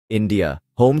India,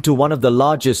 home to one of the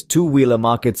largest two-wheeler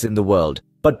markets in the world.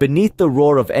 But beneath the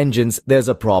roar of engines, there's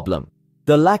a problem.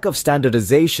 The lack of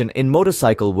standardization in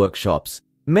motorcycle workshops.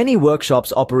 Many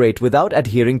workshops operate without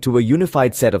adhering to a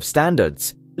unified set of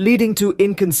standards, leading to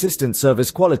inconsistent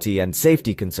service quality and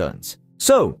safety concerns.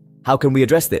 So, how can we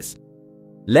address this?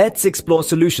 Let's explore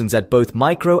solutions at both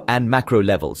micro and macro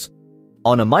levels.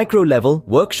 On a micro level,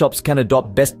 workshops can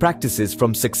adopt best practices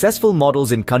from successful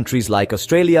models in countries like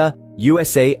Australia,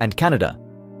 USA, and Canada.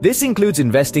 This includes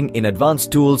investing in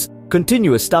advanced tools,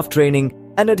 continuous staff training,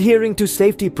 and adhering to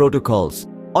safety protocols.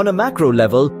 On a macro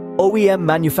level, OEM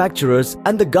manufacturers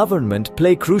and the government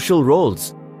play crucial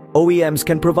roles. OEMs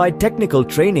can provide technical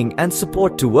training and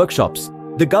support to workshops.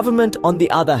 The government, on the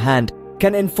other hand,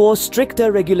 can enforce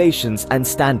stricter regulations and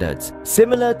standards,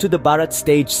 similar to the Bharat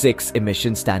Stage 6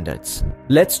 emission standards.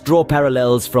 Let's draw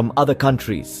parallels from other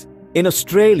countries. In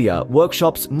Australia,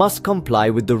 workshops must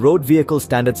comply with the road vehicle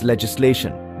standards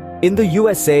legislation. In the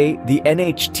USA, the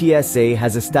NHTSA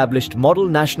has established model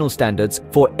national standards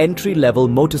for entry-level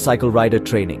motorcycle rider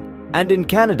training. And in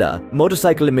Canada,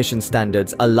 motorcycle emission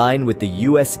standards align with the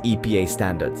US EPA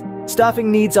standards.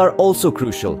 Staffing needs are also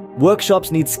crucial.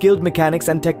 Workshops need skilled mechanics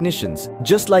and technicians,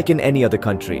 just like in any other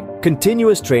country.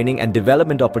 Continuous training and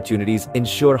development opportunities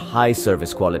ensure high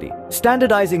service quality.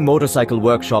 Standardizing motorcycle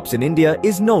workshops in India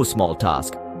is no small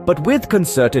task, but with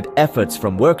concerted efforts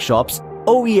from workshops,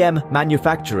 OEM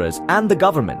manufacturers, and the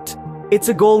government, it's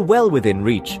a goal well within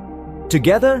reach.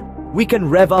 Together, we can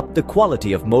rev up the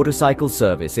quality of motorcycle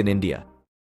service in India.